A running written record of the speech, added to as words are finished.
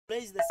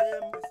plays the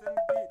same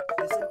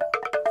beat.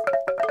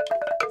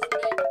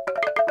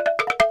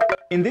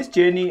 In this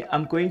journey,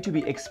 I'm going to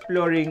be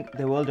exploring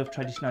the world of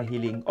traditional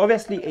healing.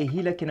 Obviously, a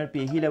healer cannot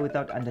be a healer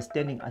without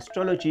understanding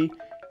astrology.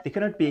 They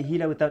cannot be a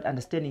healer without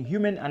understanding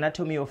human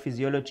anatomy or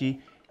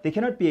physiology. They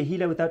cannot be a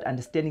healer without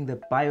understanding the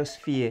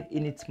biosphere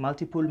in its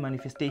multiple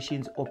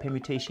manifestations or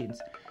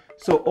permutations.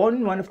 So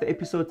on one of the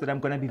episodes that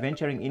I'm going to be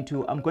venturing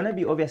into, I'm going to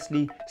be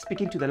obviously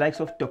speaking to the likes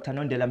of Dr.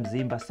 Nondela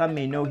Mzimba. Some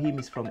may know him,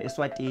 he's from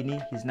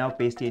Eswatini, he's now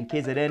based here in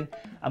KZN.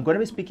 I'm going to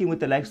be speaking with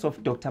the likes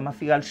of Dr.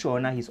 Mafikal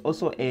Shona, he's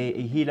also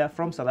a healer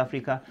from South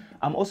Africa.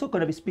 I'm also going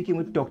to be speaking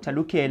with Dr.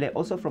 Lukele,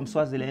 also from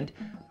Swaziland.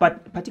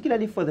 But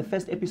particularly for the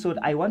first episode,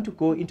 I want to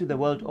go into the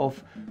world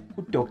of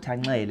Dr.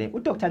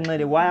 Nxele. Dr.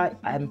 Nxele, why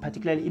I'm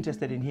particularly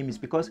interested in him is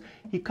because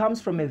he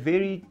comes from a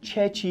very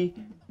churchy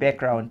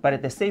background, but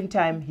at the same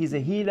time, he's a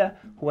healer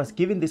who was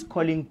given this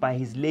calling by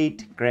his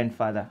late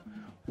grandfather.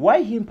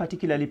 Why him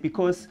particularly?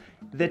 Because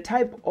the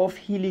type of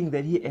healing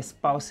that he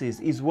espouses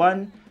is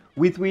one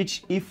with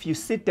which, if you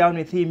sit down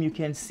with him, you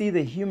can see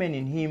the human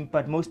in him,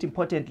 but most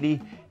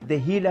importantly, the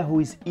healer who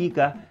is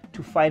eager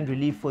to find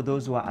relief for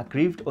those who are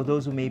aggrieved or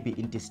those who may be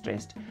in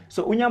distress.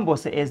 So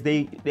Unyambose, as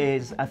they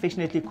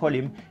affectionately call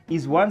him,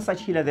 is one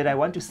such healer that I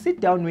want to sit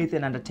down with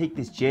and undertake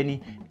this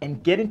journey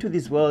and get into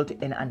this world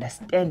and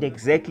understand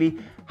exactly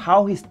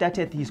how he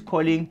started his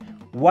calling,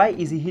 why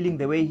is he healing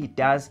the way he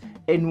does,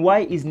 and why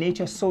is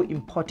nature so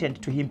important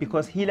to him,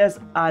 because healers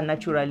are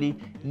naturally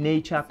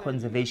nature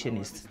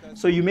conservationists.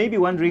 So you may be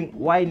wondering,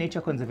 why nature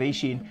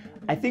conservation?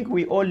 I think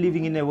we're all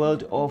living in a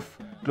world of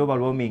global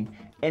warming,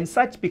 and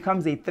such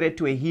becomes a threat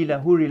to a healer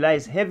who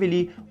relies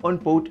heavily on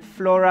both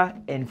flora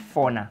and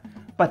fauna.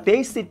 But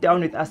they sit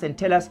down with us and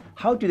tell us,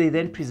 how do they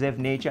then preserve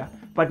nature?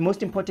 But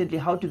most importantly,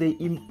 how do they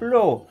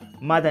implore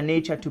Mother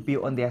Nature to be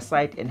on their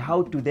side, and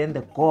how do then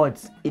the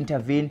gods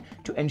intervene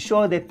to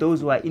ensure that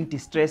those who are in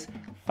distress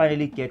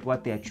finally get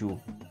what they are due,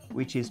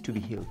 which is to be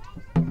healed.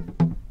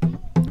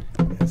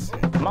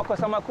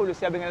 Makhosi amakhulu,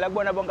 siyabingelela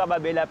kubona bonke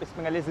ababelapha,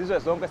 sibingelela izizwe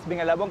zonke,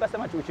 sibingelela bonke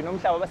asemajuji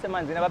nomhlaba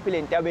abasemanzini abaphila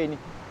entabeni,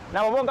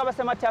 nabo bonke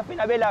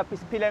abasemathafini abelaphi,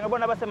 siphila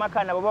ngabona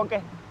abasemakhaya, nabo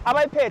bonke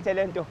abayiphethe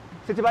lento.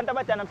 Sithi bantu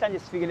abadala namhlanje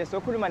sifikile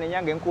sokhuluma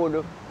nenyanga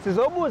enkulu,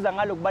 sizobuza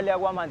ngalokubaleka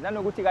kwamanzi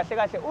nanokuthi kahle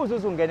kahle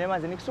uzuze ungene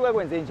emanzini kusuke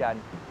kwenze njani.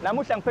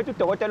 Namuhla ngiphethe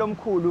udokotela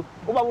omkhulu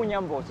ubaba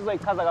uNyambose,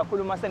 uzoyichaza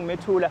kakhulu uma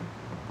sengimethula.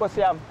 Nkosi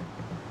yami,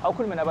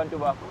 awukhulume nabantu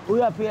bakho.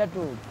 Uyaphila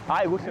tu?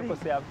 Hayi kuhle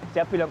Nkosi yami,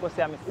 siyaphila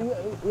Nkosi yami.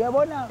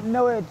 Uyabona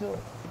mnawethu,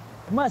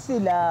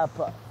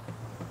 masilapha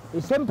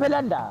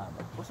isempela ndaba.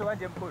 Usho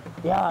kanje mkhulu?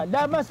 Ya,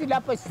 la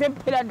masilapha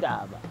isempela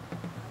ndaba.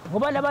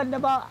 Ngoba labantu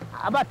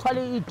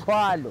abathwala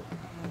ithwalo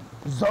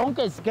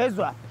zonke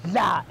sigezwa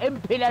la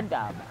emphela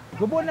ndaba.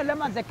 Ngibona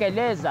lamanzi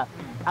egeleza,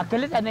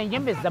 ageleza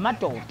nenyembezi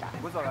zamadoda.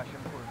 Kuzwa kahle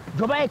mkhulu.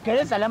 Ngoba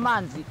egeleza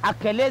lamanzi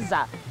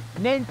ageleza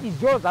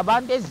nenhliziyo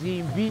zabantu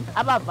ezimbi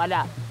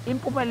abavala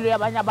impumelelo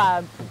yabanye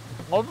abantu.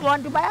 Ngoba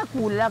abantu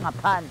bayagula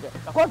ngaphandle,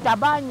 kodwa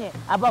abanye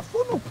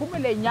abafuni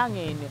ukuphumela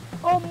enyangeni.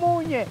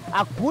 Omunye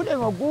agule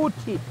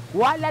ngokuthi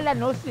walala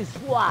nosisi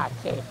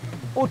wakhe,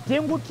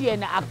 udinga ukuthi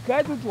yena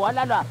ageze ukuthi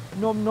walala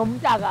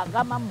nomntaka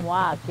kamama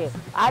wakhe,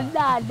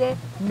 alale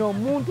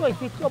nomuntu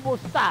oyisihlobo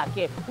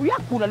sakhe,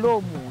 uyagula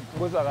lowo muntu.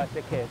 Kuzwa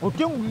kahle khetha.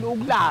 Udinga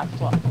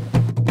ukulashwa.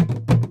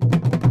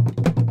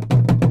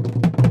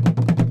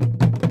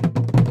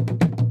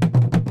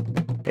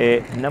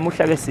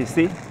 Namuhla ke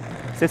sisi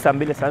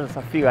sesihambile saze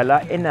safika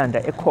la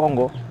eNanda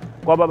eCongo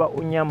kwababa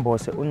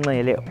uNyambose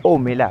uNxele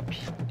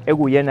omelaphi,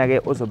 ekuyena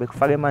ke ozobe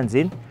kufaka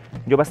emanzini.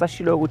 Njoba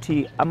sashilo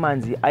ukuthi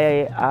amanzi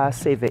ayaye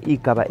asave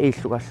igaba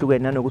ehlukahlukene,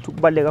 nanokuthi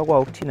ukubaleka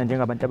kwawo kuthina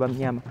njengabantu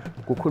abamnyama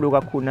kukhulu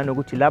kakhulu,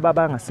 nanokuthi laba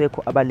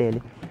abangasekho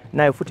abalele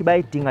nayo futhi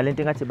bayidinga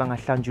lento engathi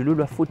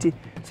bangahlanjululwa, futhi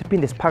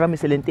siphinde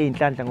siphakamise lento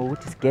eyinhlanhla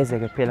ngokuthi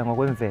sigezeke phela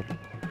ngokwemvelo.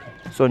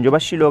 So njoba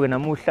shilo ke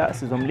namuhla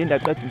sizomlinda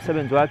aqede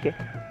umsebenzi wakhe,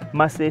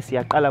 mase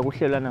siyaqala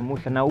kuhlela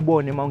namuhla na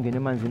ubone uma ungena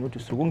emanzini ukuthi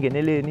usuke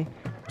ungeneleni,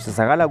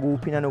 usizakala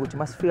kuphi, nanokuthi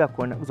masifika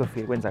khona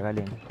uzofika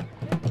kwenzakaleni.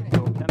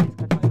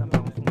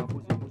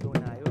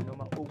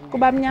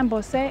 Kuba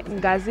Mnyambose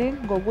ngazi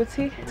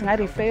ngokuthi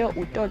singarefeyo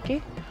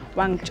uToki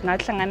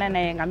wangihlangana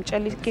naye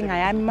ngamtshela inkinga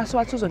yami, mase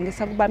wathi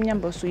uzongisa kuba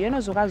Mnyambose uyena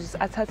ozokwazi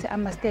athathe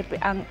ama step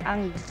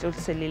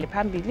angidluliselele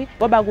phambili,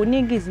 ngoba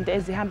kuningi izinto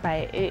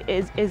ezihambayo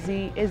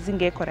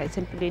ezingekho right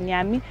empilweni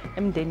yami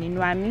emndenini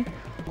wami,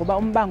 ngoba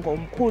umbango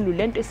omkhulu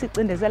lento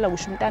esicindezela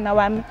kusho umntana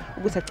wami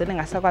ukuthi agcine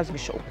ngasakwazi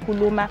ngisho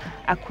ukukhuluma,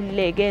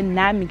 akhululeke,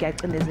 nami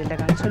ngiyacindezela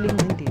ngithola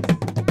ingcindezi.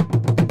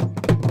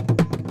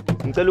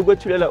 Ngicela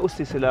ukwethulela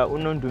usisi la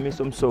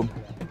uNondumiso Msomo.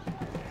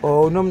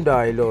 Oh,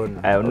 unomdayi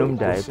lona. Hayi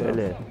unomdayi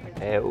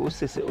phela.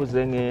 Usisi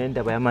uze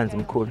ngendaba yamanzi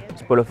mkhulu.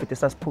 Siprofite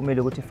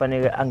sasiphumile ukuthi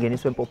fanele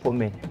angeniswe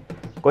empophomeni.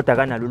 Kodwa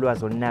kanalo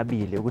ulwazi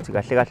olunabile ukuthi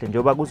kahle kahle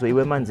njengoba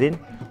kuzoyiwe emanzini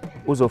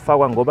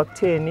uzofakwa ngoba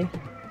kutheni,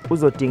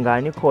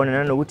 uzodingani khona,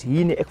 nanokuthi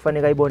yini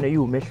ekufanele ayibone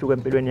yumehluko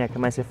empilweni yakhe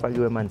mase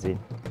efakiwe emanzini.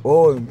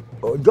 Oh,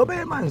 njobe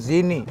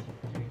emanzini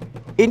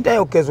into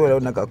ayogezwela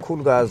yona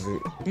kakhulukazi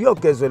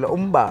iyogezwela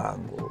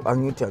umbango,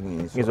 angithi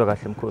angizwa. Ngizwa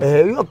kahle mkhulu.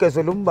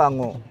 Iyogezwela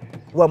umbango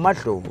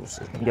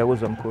wamadlozi.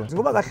 Ngiyakuzwa mkhulu.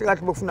 Ngoba kahle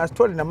kahle bokufuna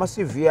sithole nama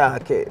CV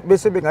yakhe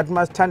bese bengathi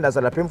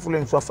masithandaza lapha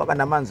emfuleni siwafaka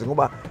namanzi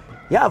ngoba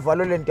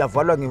yavalwa lento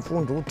yavalwa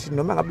ngemfundo ukuthi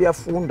noma ngabe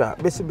uyafunda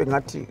bese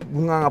bengathi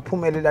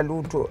kungangaphumelela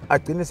lutho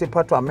agcine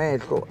sephathwa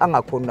amehlo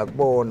angakhona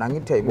ukubona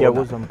ngithi ayibona.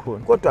 Ngiyakuzwa mkhulu.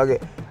 Kodwa ke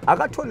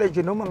akathole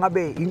nje noma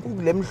ngabe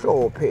inkukhu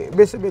lemhlophe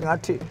bese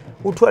bengathi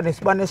uthiwa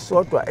nesibane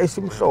esisodwa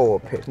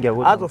esimhlophe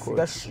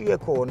azofika shiye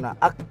khona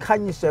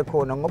akukhanyise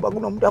khona ngoba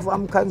kunomuntu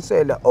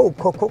afamkhansela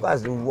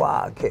okhokhokazi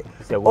wakhe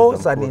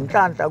oza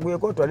nenhlanhla kuye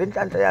kodwa le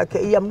nhlanhla yakhe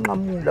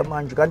iyamnqamula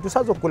manje kanti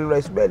usazogulelwa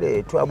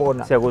isibeletho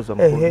yabona.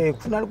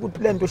 Kufanele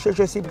ukuthi lento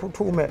sheshe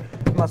siphuthume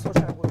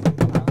masosha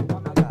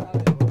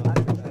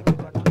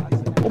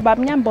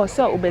Ubaba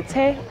Mnyamboso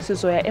ubethe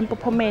sizoya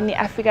empophomeni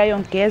afika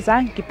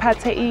yongeza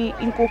ngiphathe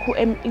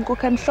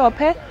inkukhu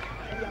emhlophe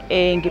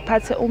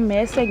ngiphathe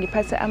ummese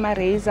ngiphathe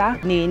ama-razor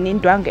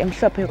nindwangu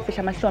emhlophe yokufihla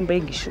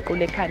amahlombe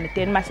ngishuqule ekhanda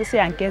then mase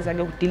siyangeza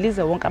ke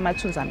udilize wonke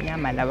amathunzi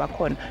amnyama lawa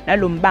khona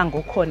nalombango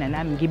okhona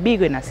nami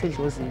ngibikwe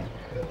nasedlozini.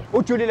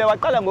 Ujulile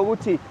waqala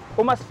ngokuthi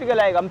uma sifike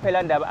la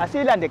eKamphelandaba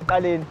asiyilande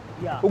ekuqaleni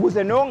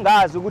ukuze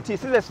nongazi ukuthi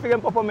size sifike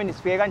empophomeni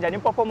sifike kanjani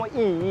impophomo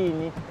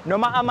iyini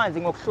noma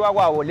amanzi ngokuhluka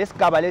kwawo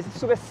lesigaba lesi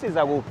sisuke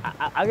sisiza kuphi.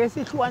 Ake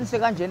sihlukanise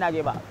kanjena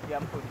ke baba.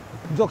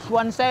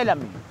 Ngizokuhlukanisela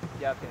mina.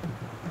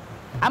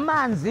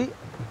 Amanzi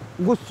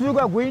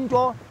kusuka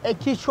kwinto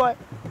ekhishwe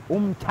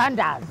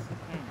umthandazi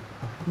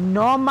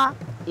noma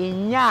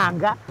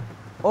inyanga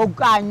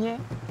okanye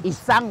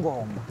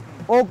isangoma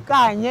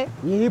okanye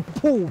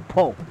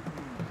iphupho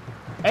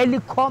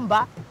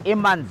elikhomba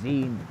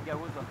emanzini.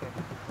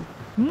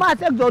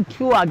 Mase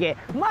kuzothiwa ke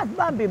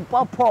masibamba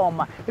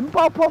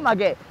impophoma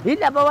ke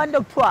yilabo abantu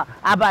okuthiwa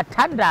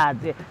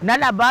abathandaze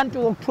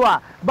nalabantu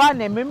okuthiwa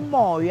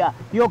banemimoya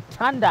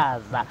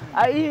yokuthandaza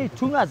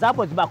izithunywa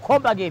zabo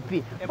zibakhomba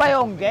kephi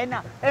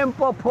bayongena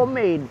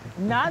empophomeni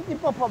nansi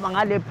impophoma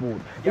ngale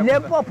bhulu le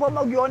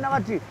mpophoma kuyona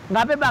bathi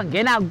ngabe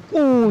bangena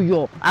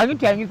kuyo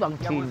angithi angizwa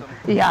ngithini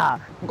ya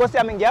Nkosi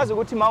yami ngiyazi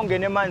ukuthi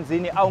mawungena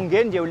emanzini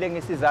awungeni nje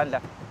ulengisa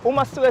izandla.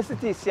 Uma sisuke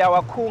sithi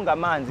siyawakhunga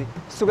amanzi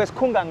sisuke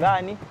sikhunga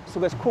ngani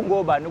sisuke sikhunga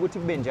obani ukuthi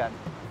kube njani.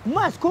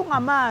 Masikhunga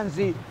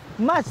amanzi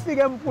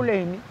masifike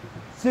emfuleni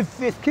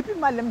sikhiphe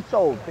imali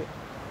emhlophe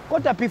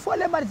kodwa before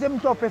le mali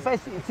semhlophe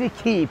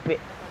sikhiphe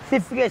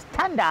sifike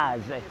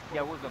sithandaze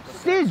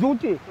sizwe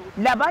ukuthi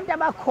labantu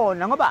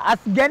abakhona ngoba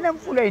asingene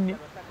emfuleni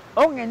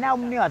ongena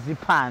umnikazi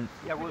phansi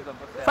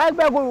fake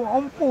beku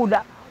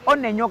umfula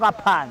onenyoka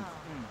phansi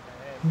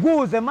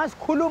kuze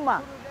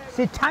masikhuluma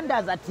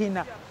sithandaza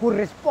thina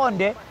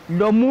kuresponde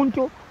lo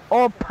muntu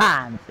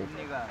ophansi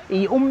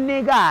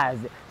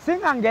umnikazi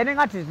singangene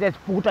ngathi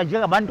sesibhukuta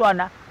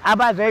njengabantwana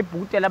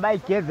abazoyibhukutela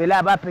bayigezela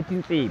abaphethe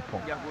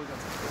insipho.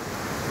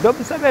 Lo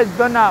msebenzi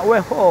lona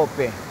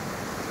wehope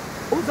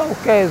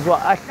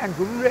uzawugezwa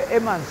ahlanjululwe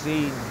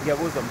emanzini.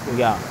 Ngiyakuzwa mkhulu.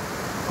 Ya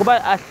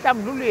kuba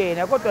ahlambulule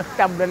yena kodwa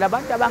sihlambulele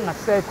abantu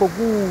abangasekho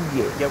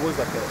kuye.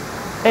 Ngiyakuzwa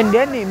phela. And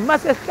then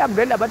mase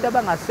sihlambulele abantu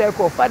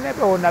abangasekho fanele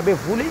bona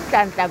bevula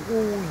inhlanhla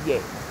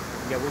kuye.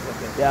 Ngiyakuzwa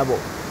phela. Yabo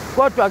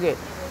kodwa ke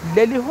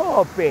leli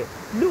hope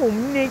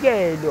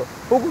liwumnikelo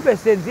ukube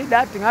senzile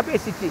athi ngabe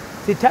sithi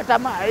sithatha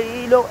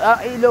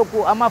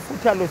ilokhu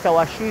amafutha lo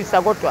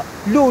sawashisa kodwa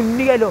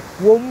liwumnikelo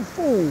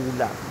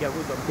womfula.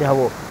 Ngiyakuzwa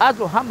yabo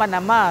azohamba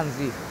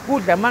namanzi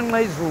kudla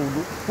amanqa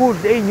ezulu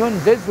kudle inyoni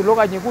zezulu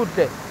okanye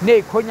kudle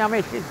nezikhonyama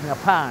ehlezi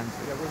ngaphansi.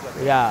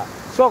 Ya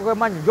so ke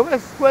manje njengoba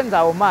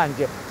sikwenzayo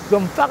manje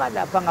sizomfaka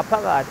lapha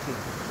ngaphakathi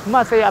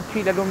mase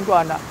yaphila lo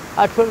mntwana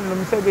athole lo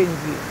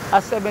msebenzi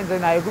asebenze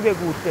naye kube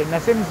kuhle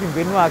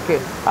nasemzimbeni wakhe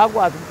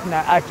akwazi ukuthi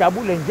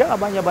ajabule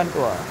njengabanye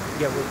abantwana.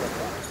 Ngiyakuzwa.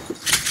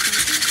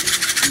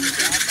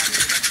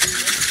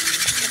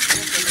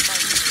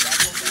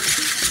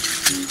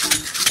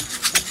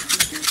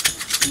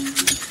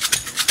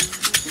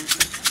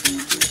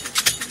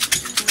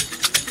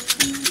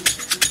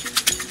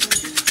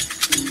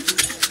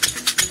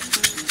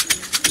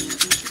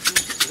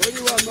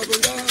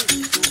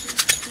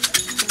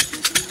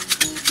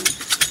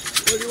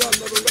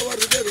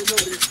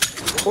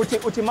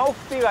 Uthi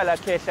mawufika la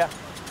khehla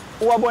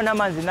uwabona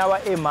amanzi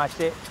nawa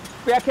emahle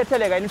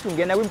kuyakhetheleka ukuthi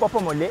ungena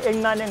kwimpophomo le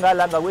encane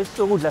ngalanga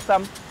kwesokudla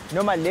sami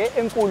noma le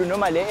enkulu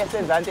noma le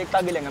esenzansi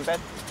exakile ngempela.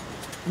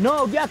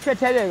 No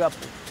kuyakhetheleka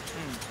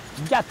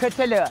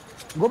kuyakhetheleka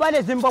ngoba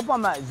lezi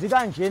mpophoma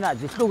zikanjena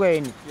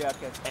zihlukene.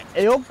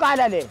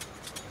 Eyokuqala le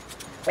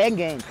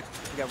engenhla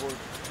Ngiyakuzwa.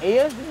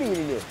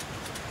 eyesibili le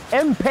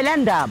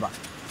emphelandaba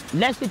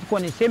lesithi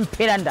khona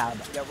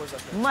isemphelandaba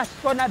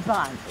masona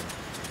phansi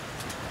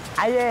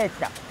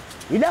ayehla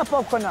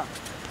ilapho khona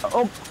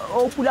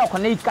okula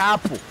khona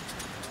ikapu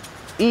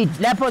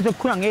lapho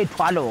zokhuna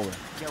ngezithwalo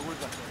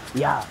ke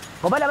ya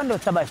ngoba labantu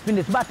saba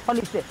siphinde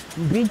sibathwalise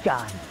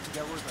mbijana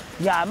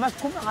ya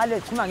masikhuluma ngale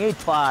sikhuluma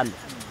ngezithwalo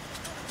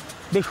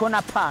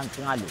beshona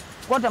phansi ngale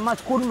kodwa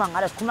masikhuluma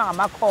ngale sikhuluma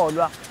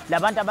ngamakholwa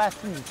labantu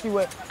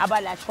abasindisiwe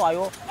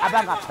abalashwayo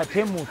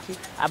abangaphethe muthi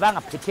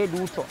abangaphethe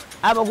lutho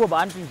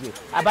abakubantu nje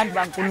abantu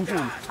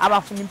baNkulunkulu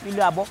abafuna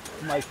impilo yabo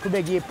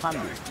mayiqhubeke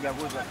phambili.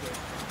 Ngiyakuzwa.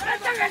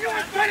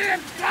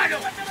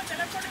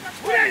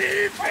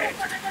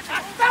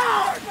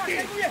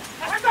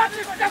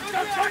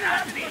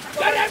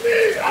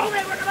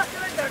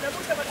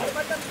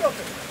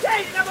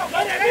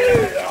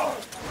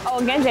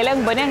 Ngendlela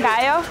engibone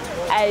ngayo,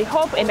 I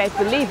hope and I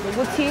believe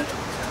ukuthi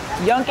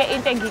yonke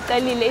into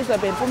engicelile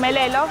izobe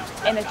impumelelo,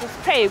 and I just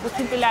pray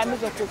ukuthi impilo yami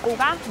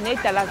izoguquka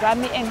nedala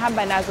zami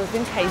engihamba nazo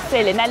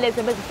zingikhayisele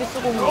nalezi bezifisa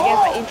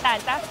ukunginikeza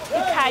inhlanhla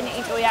ikhanye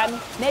into yami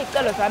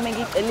nezicelo zami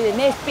engicelile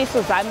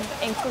nezifiso zami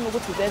engifuna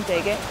ukuthi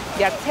zenzeke.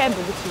 Ngiyakuthemba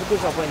ukuthi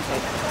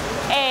kuzokwenzeka.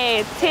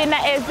 Thina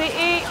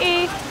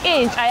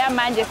intsha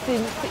yamanje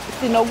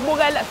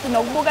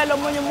sinokubukela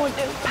omunye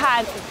umuntu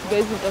phansi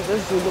ngezinto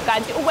zezulu,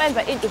 kanti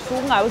ukwenza into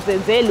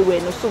usungawuzenzeli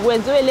wena,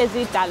 usukwenziwe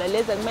lezi idala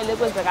lezi ekumele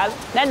kwenzakala,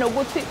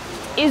 nanokuthi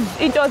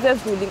into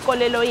zezulu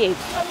inkolelo yethu.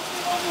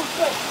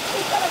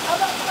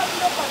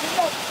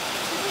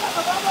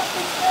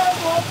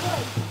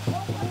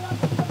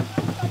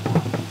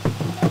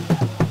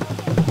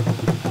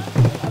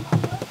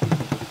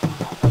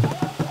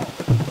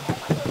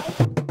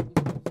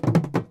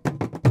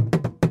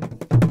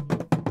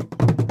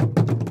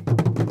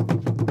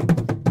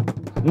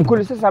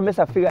 Mkhulu sesihambe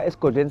safika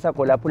esigodlweni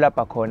sakho lapho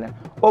lapha khona.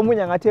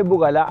 Omunye ngathi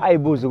ebuka la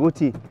ayibuza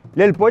ukuthi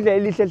leli bhodlela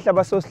elihle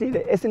lihlaba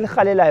sosilile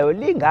esilihalelayo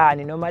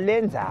lingani noma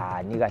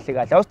lenzani kahle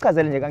kahle.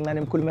 Awusichazele nje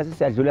kancane mkhulu mase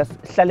siyadlula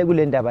sihlale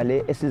kule ndaba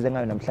le esize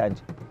ngayo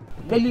namhlanje.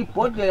 Leli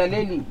bhodlela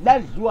leli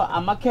ladliwa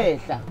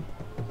amakhehla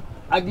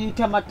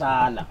akithi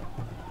amadala.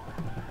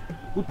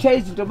 Kuthe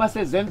izinto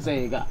mase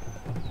zenzeka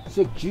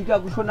sekujika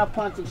kushona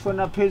phansi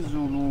kushona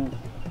phezulu.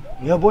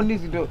 Uyabona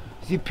izinto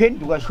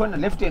ziphenduka shona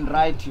left and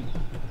right.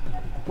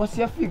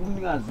 Wasiyafika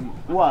umnikazi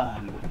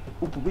walo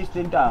ubhubhisi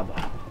lentaba.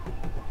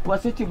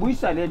 Wasethi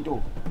buyisa lento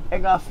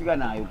engafika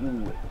nayo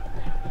kuwe.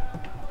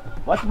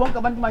 Wathi bonke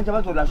abantu manje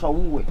abazolashwa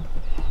uwe.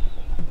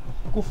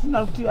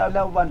 Kufuna ukuthi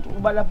labo bantu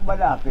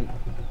ubalaphe.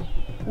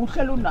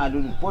 Uhlelo unalo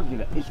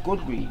libhodlela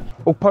esigodlweni.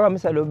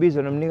 Ukuphakamisa lo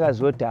bizo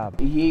nomnikazi wodaba.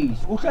 Yes,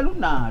 uhlelo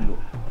unalo.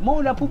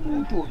 Mawulapha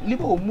umuntu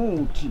libe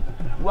umuthi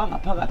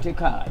wangaphakathi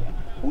ekhaya.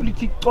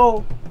 Ulithi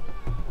co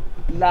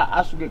la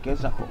asuke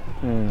gesa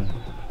khona.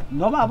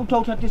 Noma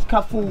abuthiwa uthatha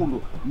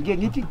isikhafulo, ngike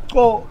ngithi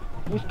co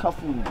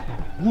isikhafulo.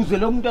 Kuze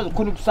lo muntu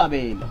azokhona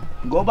ukusabela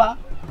ngoba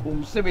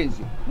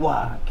umsebenzi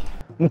wakhe.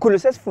 Mkhulu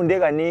sesifunde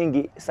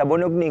kaningi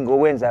sabona okuningi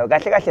okwenzayo.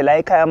 Kahle kahle la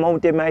ekhaya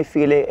umuntu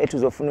emayifikile ethi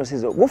uzofuna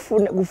usizo.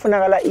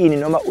 Kufunakala ini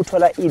noma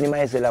uthola ini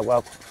mayezela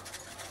kwakho?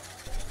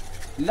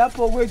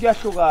 Lapho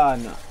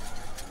kuyahlukana.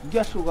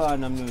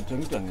 Kuyahlukana mnethu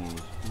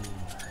ngidangise.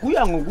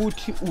 Kuya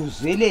ngokuthi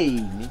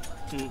uzeleni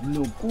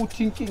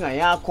nokuthi inkinga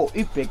yakho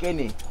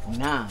ibhekene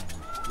nani.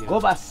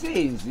 Ngoba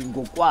senzi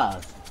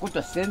ngokwazi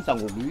kodwa senza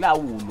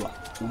ngokulawulwa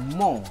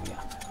umoya.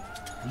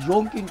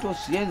 Yonke into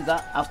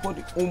siyenza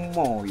according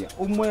umoya.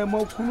 Umoya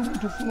mawukhuluma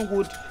ukuthi ufuna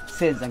ukuthi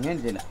senza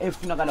ngendlela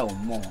efunakala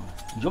umoya.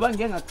 Njoba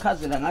ngeke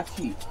ngakuchazela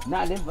ngathi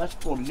nale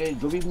vasco le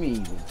njoba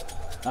imile.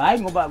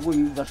 Hayi ngoba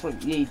kuyivasco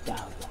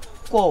yeyidaba.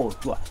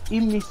 Kodwa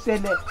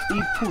imisele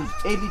iphuzu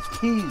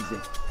elithize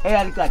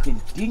eyalikade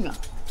lidinga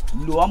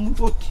lo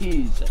muntu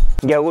othize.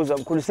 Ngiyakuzwa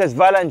mkhulu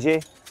sesivala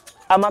nje.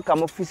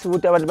 Amagama ofisa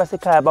ukuthi abantu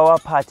basekhaya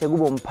bawaphathe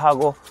kube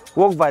umphako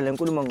wokuvala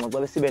inkulumo ngxoxo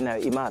besibe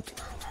nayo imaphi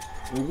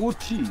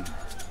ukuthi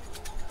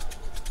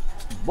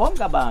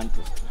bonke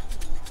abantu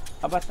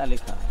abahlala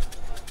ekhaya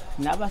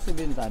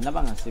nabasebenzayo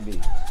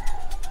nabangasebenzi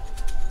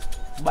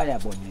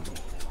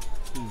bayabonelela.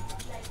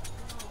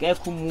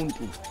 Kekho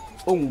umuntu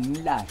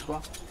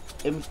ongumlahlwa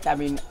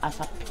emhlabeni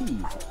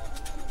asaphila.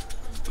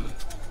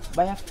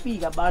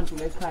 Bayafika abantu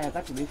lekhaya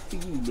kade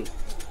befikile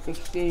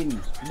ekuseni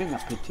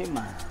bengaphethe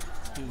mali.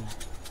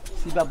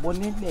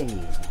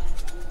 Sibabonelele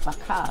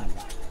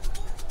bakhala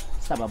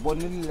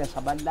sababonelele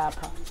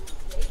sabalapha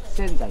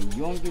senza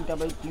yonke into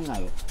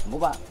abayidingayo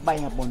ngoba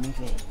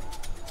bayabonelela.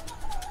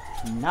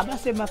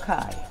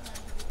 Nabasemakhaya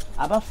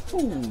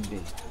abafunde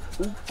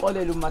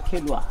ukuxolela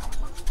umakhelwane,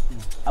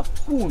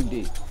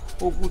 afunde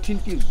ukuthi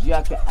inhliziyo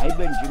yakhe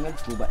ayibe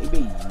njengejuba ibe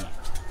yinye.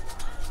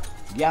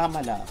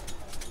 Ngiyama lapho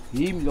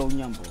yimi lo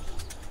unyamboza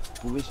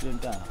ubese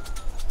lentaba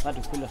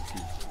bathi khula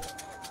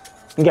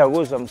sithi.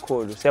 Ngiyakuzwa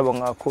mkhulu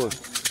siyabonga kakhulu.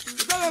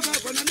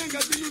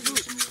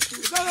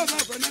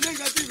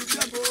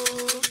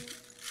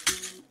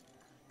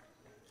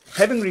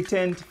 Having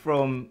returned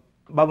from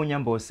Babu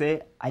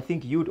Nyambose, I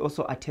think you'd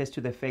also attest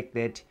to the fact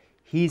that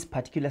his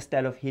particular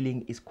style of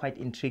healing is quite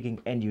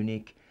intriguing and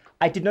unique.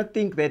 I did not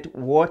think that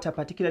water,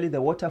 particularly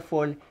the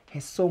waterfall,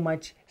 has so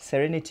much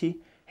serenity,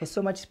 has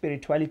so much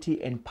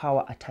spirituality and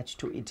power attached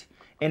to it.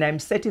 And I'm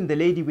certain the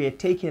lady we had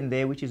taken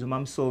there, which is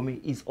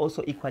Somi, is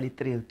also equally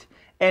thrilled.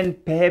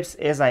 And perhaps,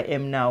 as I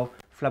am now,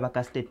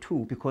 flabbergasted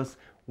too, because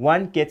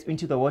one gets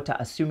into the water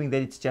assuming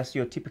that it's just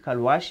your typical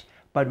wash,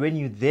 but when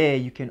you're there,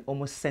 you can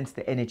almost sense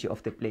the energy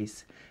of the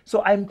place.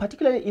 So I'm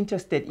particularly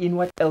interested in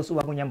what else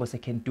Uhambo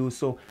Nyambose can do.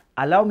 So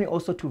allow me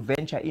also to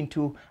venture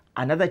into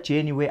another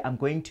journey where I'm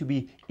going to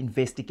be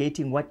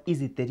investigating what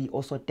is it that he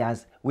also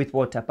does with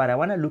water. But I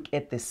want to look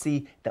at the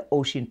sea, the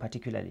ocean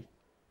particularly.